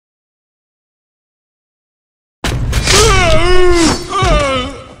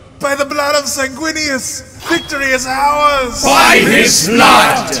of Sanguinius! Victory is ours! By his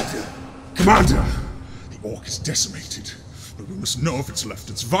blood! Commander, the orc is decimated, but we must know if it's left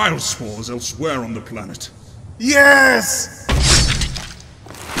its vile spores elsewhere on the planet. Yes!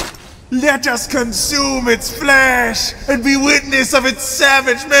 Let us consume its flesh and be witness of its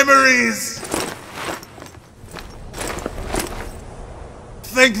savage memories!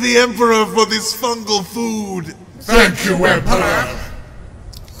 Thank the Emperor for this fungal food! Thank you, Emperor!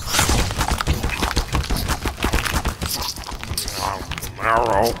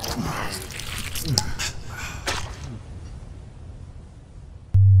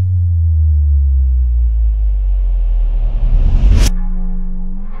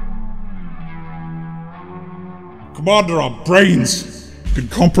 Commander, our brains have been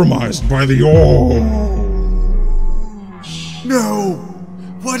compromised by the orc. No!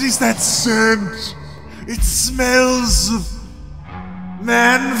 What is that scent? It smells of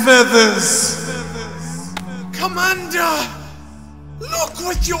man feathers! Commander! Look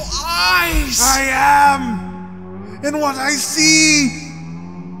with your eyes! I am! And what I see...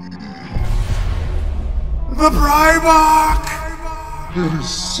 the Primarch! It is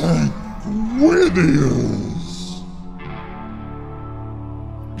Sanguinius.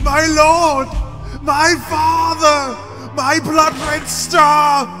 My lord! My father! My blood-red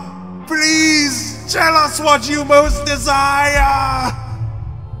star! Please, tell us what you most desire!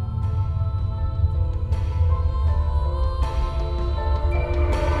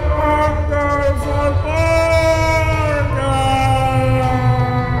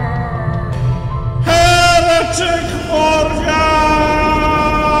 Heretic Morgan!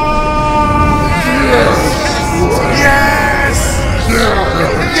 Yes! Yes!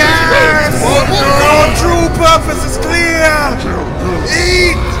 Your true purpose is clear!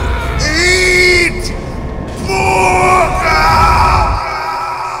 Eat! Eat!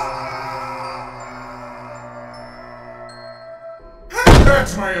 That,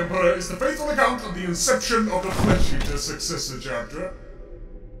 my Emperor, is the faithful account of the inception of the Flesh Eater successor chapter.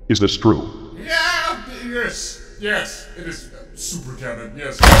 Is this true? Yeah, yes, it is super canon,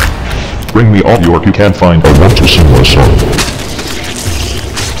 yes. Bring me all your you can't find or want to sing your song.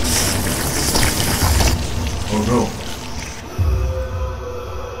 Oh no.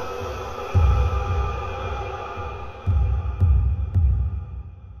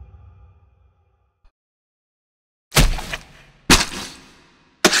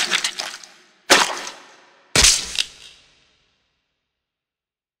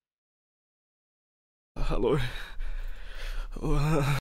 Hallå?